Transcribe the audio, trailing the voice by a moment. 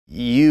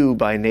you,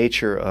 by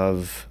nature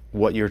of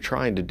what you're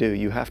trying to do,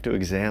 you have to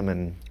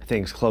examine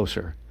things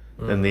closer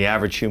than the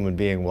average human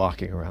being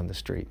walking around the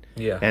street.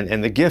 Yeah.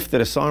 And the gift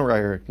that a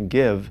songwriter can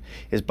give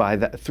is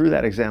through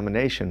that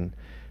examination,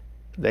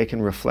 they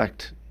can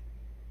reflect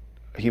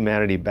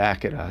humanity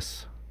back at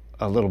us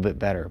a little bit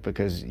better.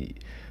 Because,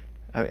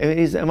 I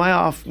mean, am I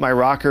off my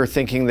rocker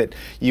thinking that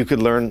you could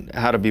learn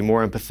how to be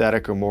more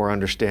empathetic or more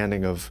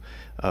understanding of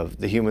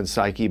the human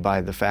psyche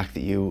by the fact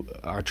that you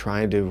are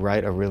trying to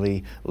write a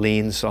really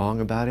lean song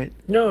about it?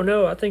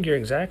 No, I think you're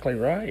exactly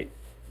right.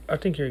 I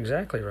think you're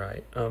exactly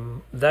right.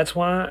 That's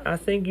why I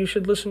think you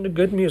should listen to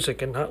good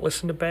music and not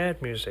listen to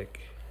bad music.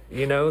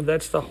 You know,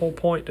 that's the whole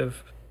point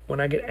of when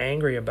I get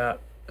angry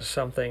about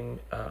something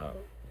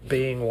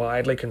being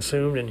widely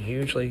consumed and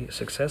hugely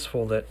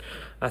successful that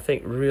I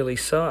think really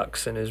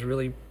sucks and is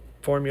really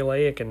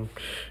formulaic and,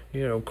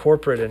 you know,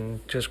 corporate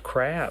and just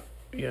crap.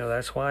 You know,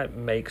 that's why it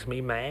makes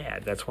me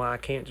mad. That's why I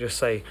can't just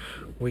say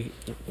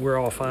we're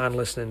all fine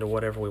listening to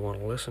whatever we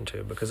want to listen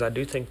to, because I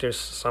do think there's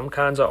some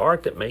kinds of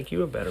art that make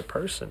you a better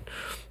person.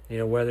 You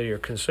know, whether you're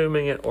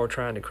consuming it or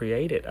trying to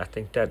create it, I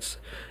think that's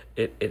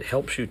it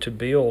helps you to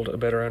build a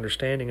better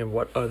understanding of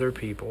what other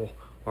people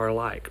are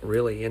like,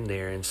 really in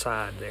there,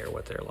 inside there,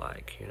 what they're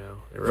like, you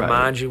know. It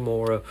reminds you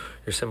more of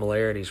your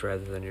similarities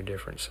rather than your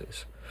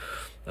differences.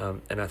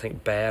 And I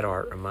think bad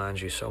art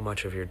reminds you so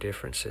much of your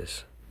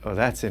differences. Oh,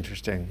 that's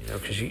interesting. You know,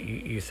 because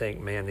you think,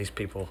 man, these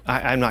people...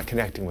 I'm not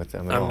connecting with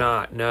them at all. I'm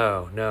not,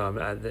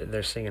 no.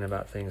 They're singing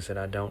about things that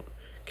I don't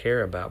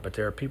care about, but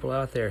there are people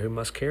out there who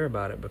must care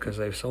about it because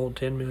they've sold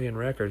 10 million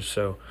records,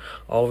 so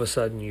all of a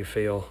sudden you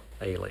feel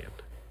alien.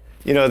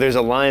 You know, there's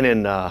a line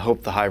in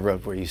Hope the High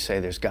Road where you say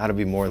there's got to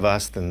be more of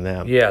us than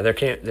them. Yeah, there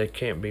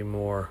can't be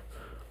more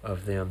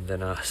of them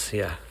than us,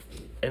 yeah.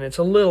 And it's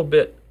a little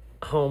bit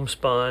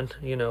homespun,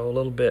 you know, a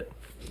little bit...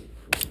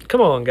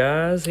 Come on,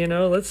 guys, you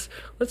know, let's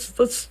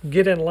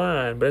get in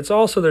line. But it's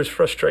also, there's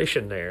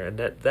frustration there, and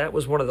that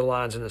was one of the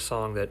lines in the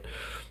song that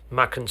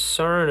my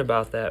concern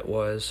about that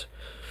was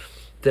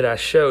that I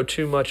show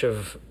too much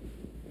of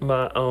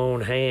my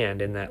own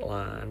hand in that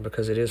line,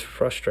 because it is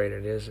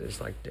frustrated. It's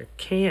like there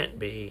can't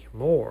be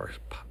more.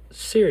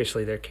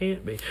 Seriously, there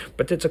can't be.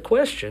 But it's a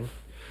question.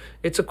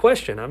 It's a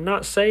question. I'm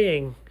not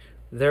saying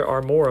there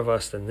are more of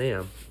us than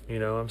them. You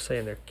know, I'm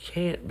saying there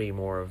can't be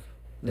more of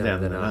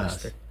them than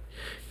us.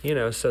 You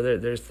know, so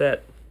there's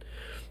that.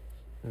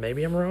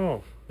 Maybe I'm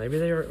wrong. Maybe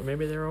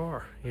there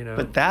are. You know.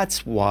 But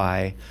that's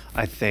why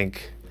I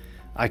think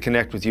I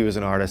connect with you as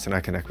an artist, and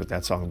I connect with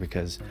that song,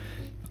 because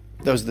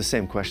those are the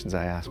same questions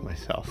I ask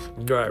myself.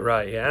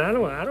 Right. Yeah. I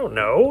don't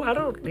know. I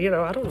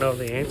don't know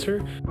the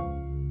answer.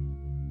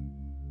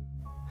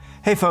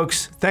 Hey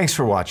folks, thanks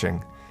for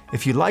watching.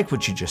 If you like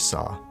what you just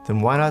saw,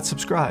 then why not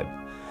subscribe?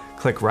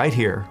 Click right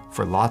here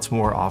for lots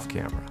more off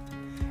camera.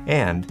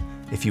 And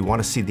if you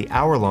want to see the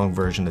hour-long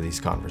version of these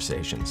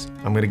conversations,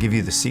 I'm going to give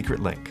you the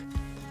secret link.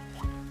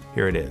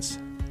 Here it is,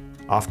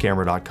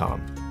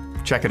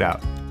 offcamera.com. Check it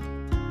out.